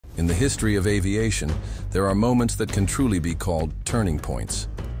In the history of aviation, there are moments that can truly be called turning points.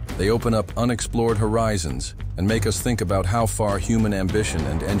 They open up unexplored horizons and make us think about how far human ambition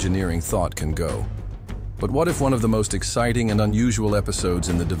and engineering thought can go. But what if one of the most exciting and unusual episodes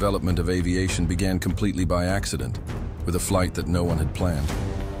in the development of aviation began completely by accident, with a flight that no one had planned?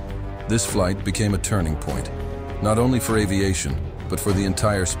 This flight became a turning point, not only for aviation, but for the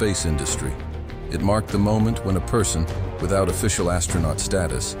entire space industry. It marked the moment when a person, without official astronaut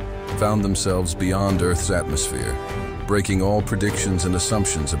status, found themselves beyond Earth's atmosphere, breaking all predictions and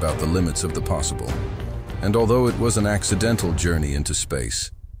assumptions about the limits of the possible. And although it was an accidental journey into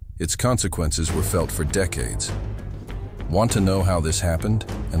space, its consequences were felt for decades. Want to know how this happened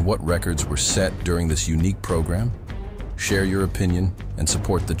and what records were set during this unique program? Share your opinion and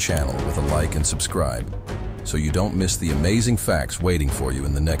support the channel with a like and subscribe, so you don't miss the amazing facts waiting for you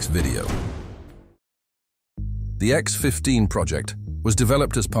in the next video. The X-15 project was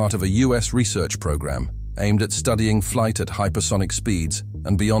developed as part of a US research program aimed at studying flight at hypersonic speeds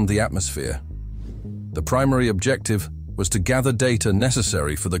and beyond the atmosphere. The primary objective was to gather data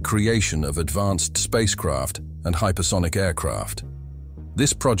necessary for the creation of advanced spacecraft and hypersonic aircraft.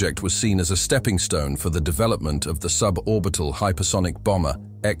 This project was seen as a stepping stone for the development of the suborbital hypersonic bomber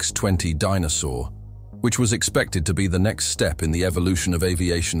X-20 Dinosaur, which was expected to be the next step in the evolution of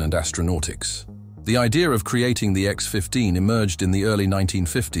aviation and astronautics. The idea of creating the X-15 emerged in the early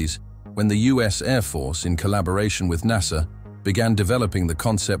 1950s when the US Air Force, in collaboration with NASA, began developing the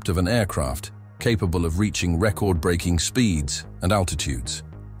concept of an aircraft capable of reaching record-breaking speeds and altitudes.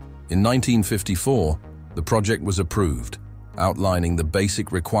 In 1954, the project was approved, outlining the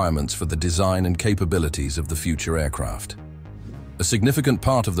basic requirements for the design and capabilities of the future aircraft. A significant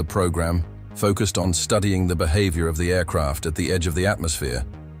part of the program focused on studying the behavior of the aircraft at the edge of the atmosphere,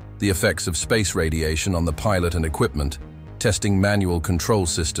 the effects of space radiation on the pilot and equipment, testing manual control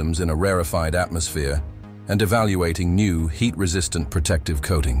systems in a rarefied atmosphere, and evaluating new heat-resistant protective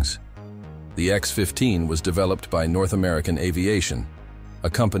coatings. The X-15 was developed by North American Aviation, a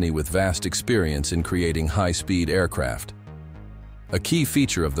company with vast experience in creating high-speed aircraft. A key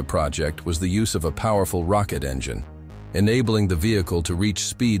feature of the project was the use of a powerful rocket engine, enabling the vehicle to reach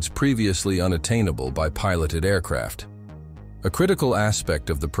speeds previously unattainable by piloted aircraft. A critical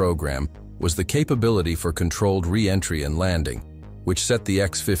aspect of the program was the capability for controlled re-entry and landing, which set the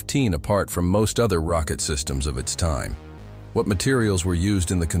X-15 apart from most other rocket systems of its time. What materials were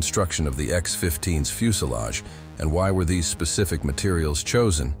used in the construction of the X-15's fuselage, and why were these specific materials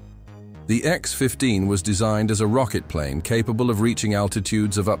chosen? The X-15 was designed as a rocket plane capable of reaching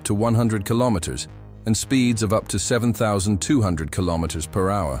altitudes of up to 100 kilometers and speeds of up to 7,200 kilometers per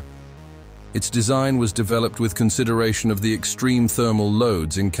hour. Its design was developed with consideration of the extreme thermal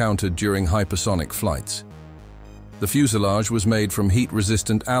loads encountered during hypersonic flights. The fuselage was made from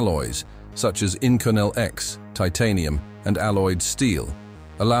heat-resistant alloys, such as Inconel X, titanium, and alloyed steel,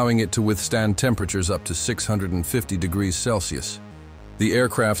 allowing it to withstand temperatures up to 650 degrees Celsius. The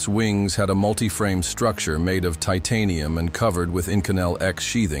aircraft's wings had a multi-frame structure made of titanium and covered with Inconel X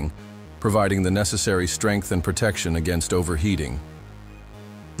sheathing, providing the necessary strength and protection against overheating.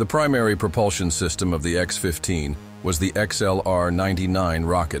 The primary propulsion system of the X-15 was the XLR-99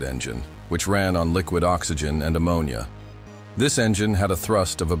 rocket engine, which ran on liquid oxygen and ammonia. This engine had a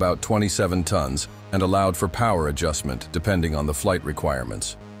thrust of about 27 tons and allowed for power adjustment depending on the flight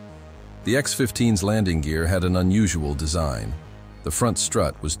requirements. The X-15's landing gear had an unusual design. The front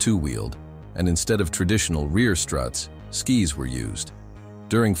strut was two-wheeled, and instead of traditional rear struts, skis were used.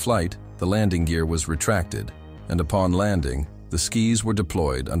 During flight, the landing gear was retracted, and upon landing, the skis were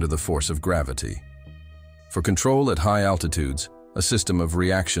deployed under the force of gravity. For control at high altitudes, a system of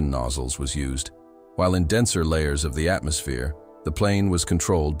reaction nozzles was used, while in denser layers of the atmosphere, the plane was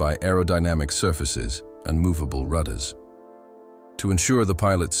controlled by aerodynamic surfaces and movable rudders. To ensure the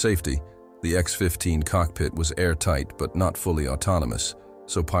pilot's safety, the X-15 cockpit was airtight but not fully autonomous,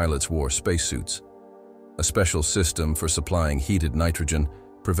 so pilots wore spacesuits. A special system for supplying heated nitrogen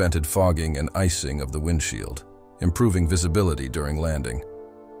prevented fogging and icing of the windshield, improving visibility during landing.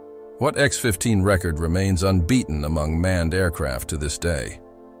 What X-15 record remains unbeaten among manned aircraft to this day?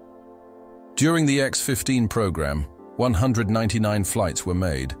 During the X-15 program, 199 flights were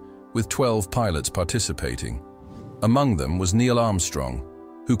made, with 12 pilots participating. Among them was Neil Armstrong,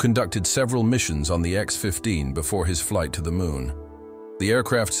 who conducted several missions on the X-15 before his flight to the moon. The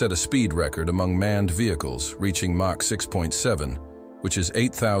aircraft set a speed record among manned vehicles, reaching Mach 6.7, which is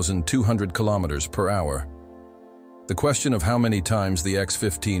 8,200 kilometers per hour. The question of how many times the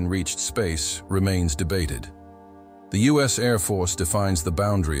X-15 reached space remains debated. The US Air Force defines the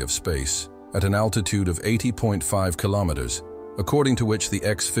boundary of space at an altitude of 80.5 kilometers, according to which the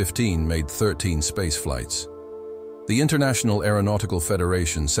X-15 made 13 space flights. The International Aeronautical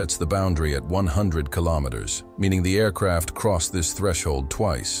Federation sets the boundary at 100 kilometers, meaning the aircraft crossed this threshold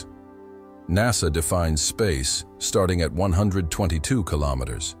twice. NASA defines space starting at 122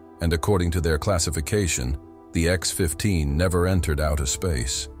 kilometers, and according to their classification, the X-15 never entered outer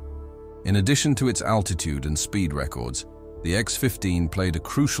space. In addition to its altitude and speed records, the X-15 played a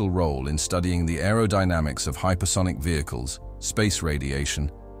crucial role in studying the aerodynamics of hypersonic vehicles, space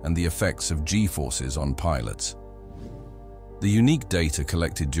radiation, and the effects of G-forces on pilots. The unique data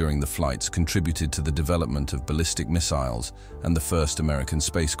collected during the flights contributed to the development of ballistic missiles and the first American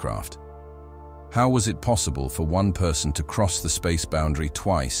spacecraft. How was it possible for one person to cross the space boundary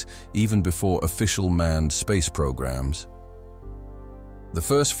twice, even before official manned space programs? The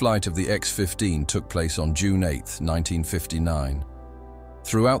first flight of the X-15 took place on June 8, 1959.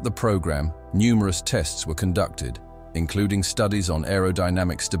 Throughout the program, numerous tests were conducted, including studies on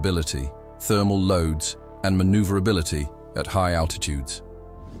aerodynamic stability, thermal loads, and maneuverability at high altitudes.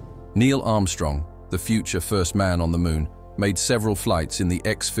 Neil Armstrong, the future first man on the moon, made several flights in the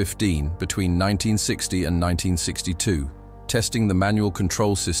X-15 between 1960 and 1962, testing the manual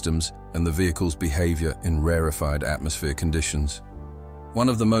control systems and the vehicle's behavior in rarefied atmosphere conditions. One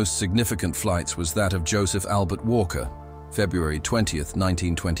of the most significant flights was that of Joseph Albert Walker, February 20,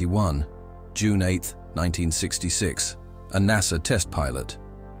 1921, June 8, 1966, a NASA test pilot.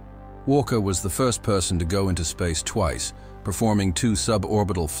 Walker was the first person to go into space twice, performing 2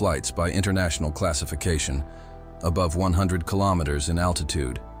 suborbital flights by international classification, above 100 kilometers in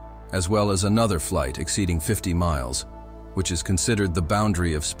altitude, as well as another flight exceeding 50 miles, which is considered the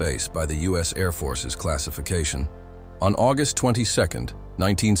boundary of space by the U.S. Air Force's classification. On August 22,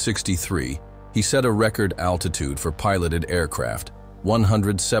 1963, he set a record altitude for piloted aircraft,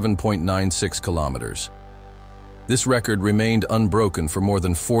 107.96 kilometers. This record remained unbroken for more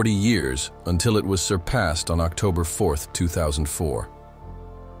than 40 years until it was surpassed on October 4, 2004.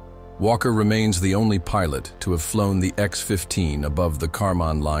 Walker remains the only pilot to have flown the X-15 above the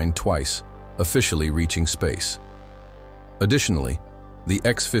Kármán line twice, officially reaching space. Additionally, the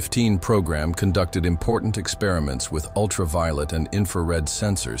X-15 program conducted important experiments with ultraviolet and infrared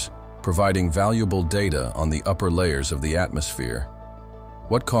sensors, providing valuable data on the upper layers of the atmosphere.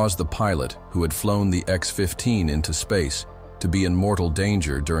 What caused the pilot, who had flown the X-15 into space, to be in mortal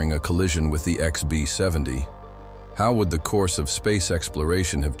danger during a collision with the XB-70? How would the course of space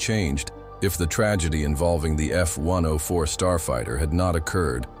exploration have changed if the tragedy involving the F-104 starfighter had not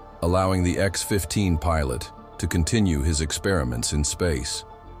occurred, allowing the X-15 pilot to continue his experiments in space?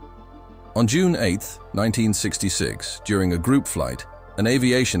 On June 8, 1966, during a group flight, an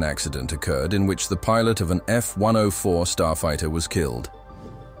aviation accident occurred in which the pilot of an F-104 starfighter was killed.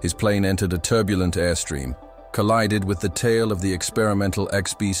 His plane entered a turbulent airstream, collided with the tail of the experimental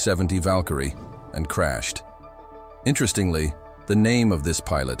XB-70 Valkyrie, and crashed. Interestingly, the name of this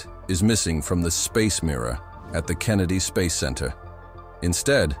pilot is missing from the space mirror at the Kennedy Space Center.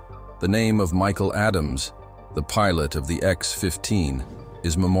 Instead, the name of Michael Adams, the pilot of the X-15,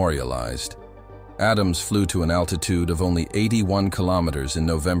 is memorialized. Adams flew to an altitude of only 81 kilometers in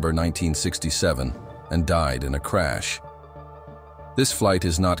November 1967 and died in a crash. This flight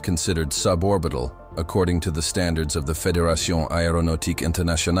is not considered suborbital, according to the standards of the Fédération Aéronautique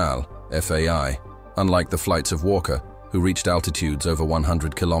Internationale, FAI, unlike the flights of Walker, who reached altitudes over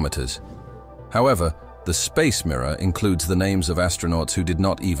 100 kilometers. However, the space mirror includes the names of astronauts who did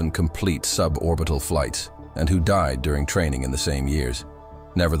not even complete suborbital flights and who died during training in the same years.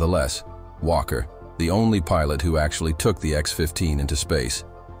 Nevertheless, Walker, the only pilot who actually took the X-15 into space,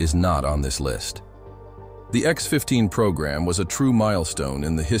 is not on this list. The X-15 program was a true milestone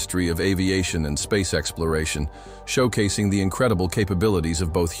in the history of aviation and space exploration, showcasing the incredible capabilities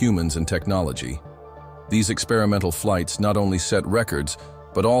of both humans and technology. These experimental flights not only set records,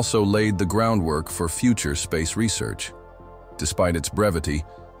 but also laid the groundwork for future space research. Despite its brevity,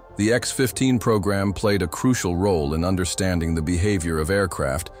 the X-15 program played a crucial role in understanding the behavior of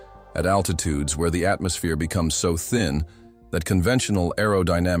aircraft at altitudes where the atmosphere becomes so thin that conventional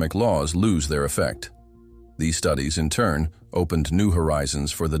aerodynamic laws lose their effect. These studies, in turn, opened new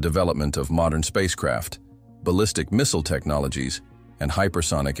horizons for the development of modern spacecraft, ballistic missile technologies, and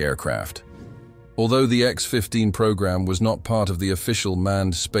hypersonic aircraft. Although the X-15 program was not part of the official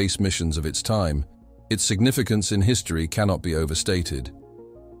manned space missions of its time, its significance in history cannot be overstated.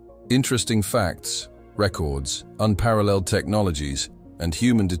 Interesting facts, records, unparalleled technologies, and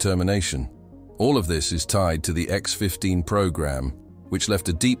human determination. All of this is tied to the X-15 program, which left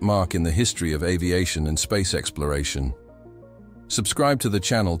a deep mark in the history of aviation and space exploration. Subscribe to the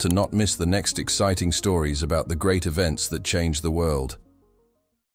channel to not miss the next exciting stories about the great events that change the world.